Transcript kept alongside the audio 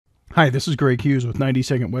Hi, this is Greg Hughes with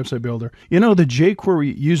 90-Second Website Builder. You know, the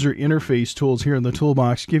jQuery user interface tools here in the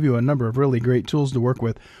toolbox give you a number of really great tools to work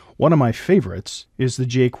with. One of my favorites is the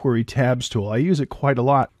jQuery tabs tool. I use it quite a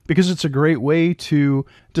lot because it's a great way to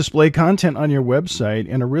display content on your website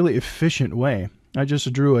in a really efficient way. I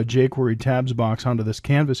just drew a jQuery tabs box onto this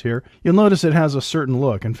canvas here. You'll notice it has a certain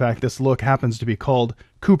look. In fact, this look happens to be called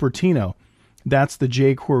Cupertino. That's the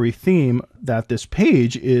jQuery theme that this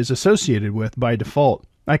page is associated with by default.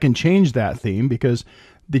 I can change that theme because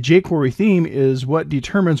the jQuery theme is what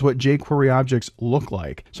determines what jQuery objects look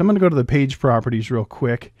like. So I'm going to go to the page properties real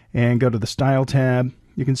quick and go to the style tab.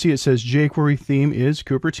 You can see it says jQuery theme is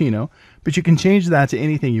Cupertino, but you can change that to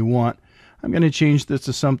anything you want. I'm going to change this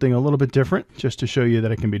to something a little bit different just to show you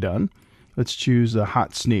that it can be done. Let's choose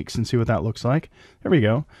Hot Sneaks and see what that looks like. There we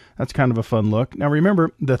go. That's kind of a fun look. Now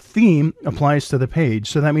remember, the theme applies to the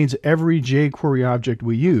page, so that means every jQuery object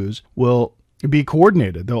we use will be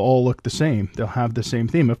coordinated. They'll all look the same. They'll have the same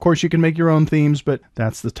theme. Of course, you can make your own themes, but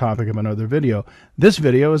that's the topic of another video. This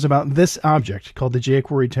video is about this object called the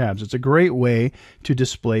jQuery tabs. It's a great way to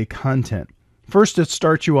display content. First, it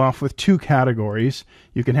starts you off with two categories.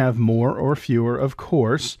 You can have more or fewer, of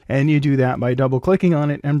course, and you do that by double-clicking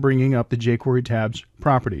on it and bringing up the jQuery tabs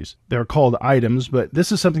properties. They're called items, but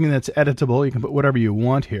this is something that's editable. You can put whatever you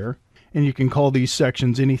want here. And you can call these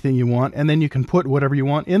sections anything you want, and then you can put whatever you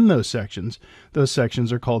want in those sections. Those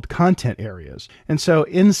sections are called content areas. And so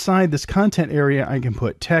inside this content area, I can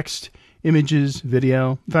put text, images,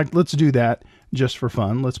 video. In fact, let's do that just for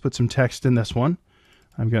fun. Let's put some text in this one.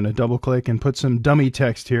 I'm going to double click and put some dummy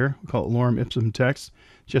text here. We call it lorem ipsum text,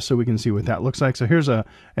 just so we can see what that looks like. So here's an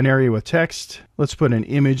area with text. Let's put an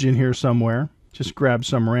image in here somewhere. Just grab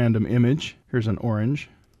some random image. Here's an orange.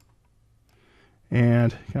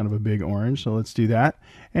 And kind of a big orange, so let's do that.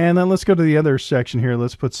 And then let's go to the other section here.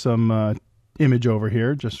 Let's put some image over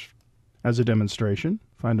here just as a demonstration.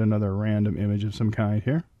 Find another random image of some kind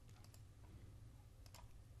here.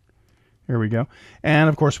 Here we go. And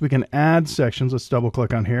of course we can add sections. Let's double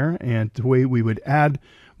click on here. And the way we would add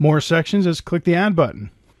more sections is click the add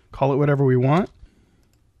button. Call it whatever we want.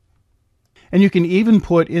 And you can even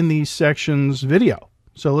put in these sections video.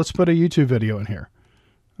 So let's put a YouTube video in here.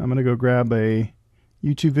 I'm going to go grab a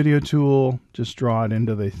YouTube video tool, just draw it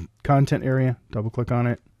into the content area, double click on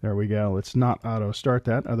it. There we go. Let's not auto start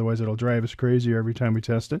that, otherwise it'll drive us crazy every time we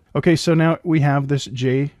test it. Okay, so now we have this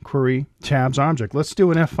jQuery tabs object. Let's do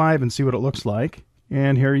an F5 and see what it looks like.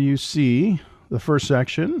 And here you see the first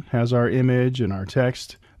section has our image and our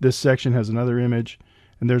text. This section has another image,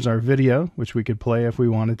 and there's our video, which we could play if we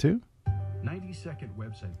wanted to. 90-second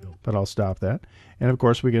website build. But I'll stop that. And of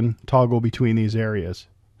course we can toggle between these areas.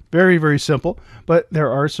 Very, very simple, but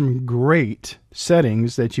there are some great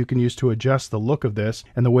settings that you can use to adjust the look of this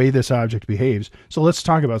and the way this object behaves. So let's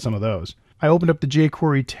talk about some of those. I opened up the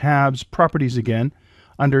jQuery tabs properties again.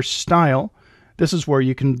 Under Style, this is where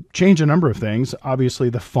you can change a number of things. Obviously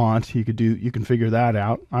the font, you can figure that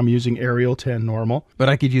out. I'm using Arial 10 normal, but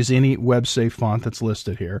I could use any web-safe font that's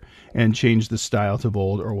listed here and change the style to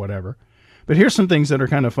bold or whatever. But here's some things that are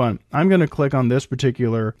kind of fun. I'm going to click on this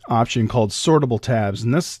particular option called Sortable Tabs,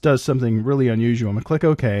 and this does something really unusual. I'm going to click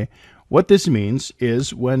OK. What this means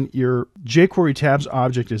is when your jQuery tabs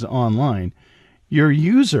object is online, your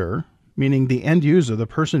user, meaning the end user, the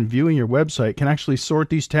person viewing your website, can actually sort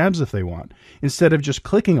these tabs if they want. Instead of just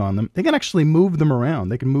clicking on them, they can actually move them around.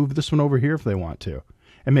 They can move this one over here if they want to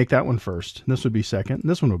and make that one first. This would be second, and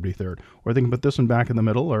this one would be third. Or they can put this one back in the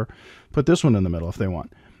middle or put this one in the middle if they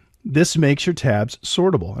want. This makes your tabs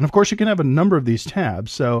sortable. And of course, you can have a number of these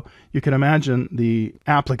tabs, so you can imagine the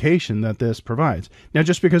application that this provides. Now,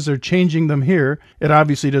 just because they're changing them here, it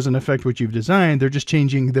obviously doesn't affect what you've designed. They're just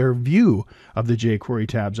changing their view of the jQuery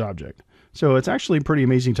tabs object. So it's actually pretty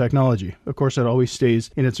amazing technology. Of course, it always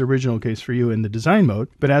stays in its original case for you in the design mode,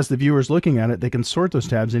 but as the viewer's looking at it, they can sort those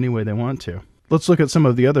tabs any way they want to. Let's look at some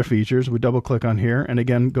of the other features. We double click on here and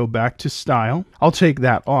again go back to Style. I'll take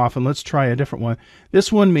that off and let's try a different one. This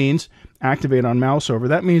one means activate OnMouseover.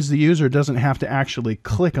 That means the user doesn't have to actually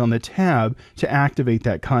click on the tab to activate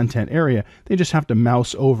that content area. They just have to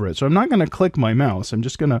mouse over it. So I'm not going to click my mouse. I'm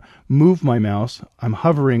just going to move my mouse. I'm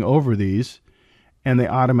hovering over these and they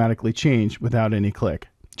automatically change without any click.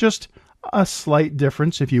 Just a slight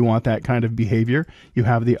difference. If you want that kind of behavior, you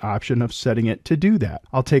have the option of setting it to do that.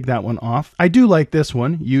 I'll take that one off. I do like this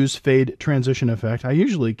one, use fade transition effect. I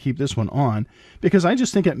usually keep this one on because I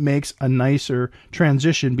just think it makes a nicer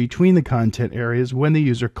transition between the content areas when the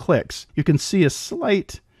user clicks. You can see a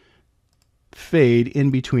slight fade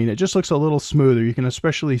in between. It just looks a little smoother. You can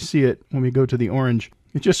especially see it when we go to the orange.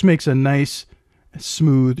 It just makes a nice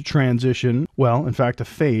smooth transition, well, in fact, a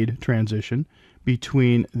fade transition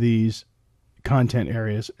between these content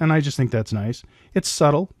areas, and I just think that's nice. It's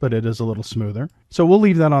subtle, but it is a little smoother. So we'll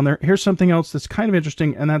leave that on there. Here's something else that's kind of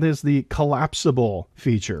interesting, and that is the collapsible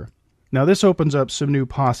feature. Now this opens up some new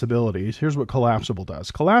possibilities. Here's what collapsible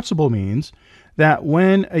does. Collapsible means that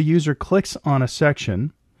when a user clicks on a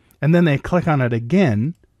section and then they click on it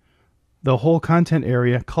again, the whole content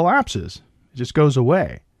area collapses. It just goes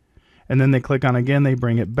away. And then they click on it again, they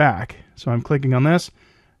bring it back. So I'm clicking on this,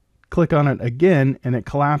 click on it again, and it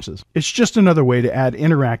collapses. It's just another way to add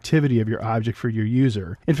interactivity of your object for your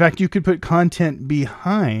user. In fact, you could put content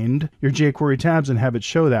behind your jQuery tabs and have it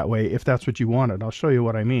show that way if that's what you wanted. I'll show you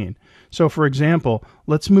what I mean. So for example,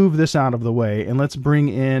 let's move this out of the way and let's bring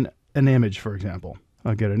in an image, for example.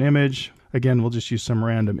 I'll get an image. Again, we'll just use some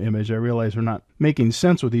random image. I realize we're not making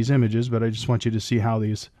sense with these images, but I just want you to see how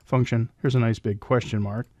these function. Here's a nice big question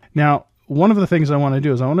mark. Now, one of the things I want to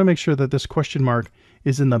do is I want to make sure that this question mark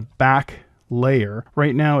is in the back layer.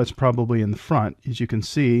 Right now it's probably in the front. As you can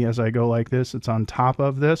see, as I go like this, it's on top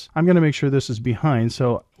of this. I'm going to make sure this is behind.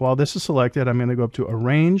 So while this is selected, I'm going to go up to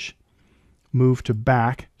Arrange, move to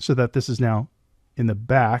Back, so that this is now in the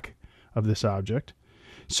back of this object,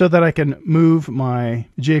 so that I can move my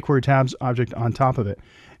jQuery tabs object on top of it.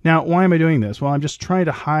 Now, why am I doing this? Well, I'm just trying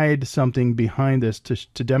to hide something behind this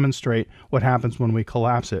to demonstrate what happens when we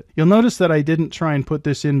collapse it. You'll notice that I didn't try and put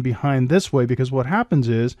this in behind this way, because what happens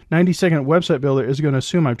is 90-second website builder is going to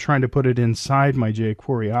assume I'm trying to put it inside my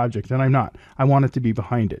jQuery object, and I'm not. I want it to be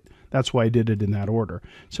behind it. That's why I did it in that order.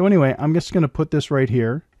 So anyway, I'm just going to put this right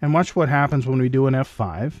here, and watch what happens when we do an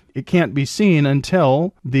F5. It can't be seen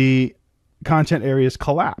until the content area is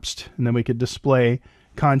collapsed, and then we could display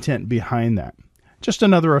content behind that. Just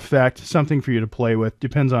another effect, something for you to play with.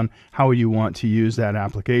 Depends on how you want to use that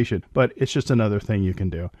application, but it's just another thing you can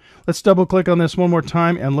do. Let's double click on this one more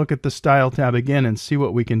time and look at the Style tab again and see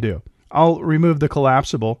what we can do. I'll remove the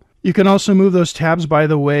collapsible. You can also move those tabs, by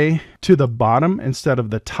the way, to the bottom instead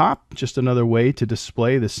of the top. Just another way to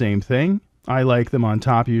display the same thing. I like them on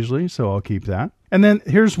top usually, so I'll keep that. And then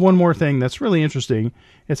here's one more thing that's really interesting.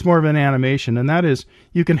 It's more of an animation, and that is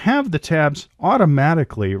you can have the tabs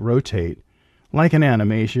automatically rotate like an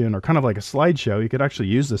animation or kind of like a slideshow. You could actually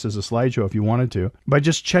use this as a slideshow if you wanted to by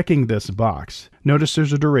just checking this box. Notice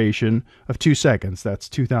there's a duration of 2 seconds. That's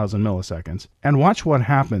 2,000 milliseconds. And watch what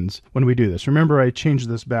happens when we do this. Remember, I changed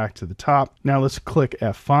this back to the top. Now let's click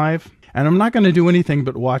F5. And I'm not going to do anything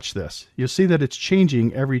but watch this. You'll see that it's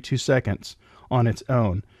changing every 2 seconds on its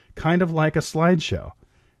own, kind of like a slideshow.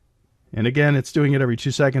 And again, it's doing it every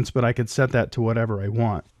 2 seconds, but I could set that to whatever I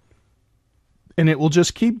want. And it will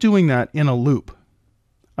just keep doing that in a loop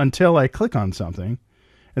until I click on something,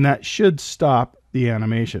 and that should stop the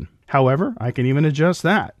animation. However, I can even adjust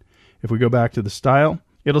that. If we go back to the Style,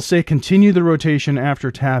 it'll say continue the rotation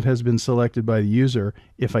after tab has been selected by the user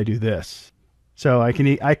if I do this. So I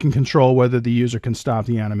can control whether the user can stop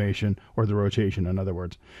the animation or the rotation, in other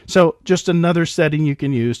words. So just another setting you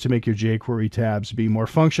can use to make your jQuery tabs be more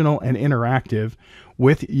functional and interactive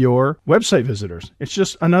with your website visitors. It's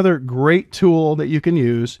just another great tool that you can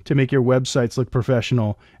use to make your websites look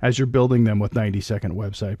professional as you're building them with 90-second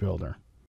website builder.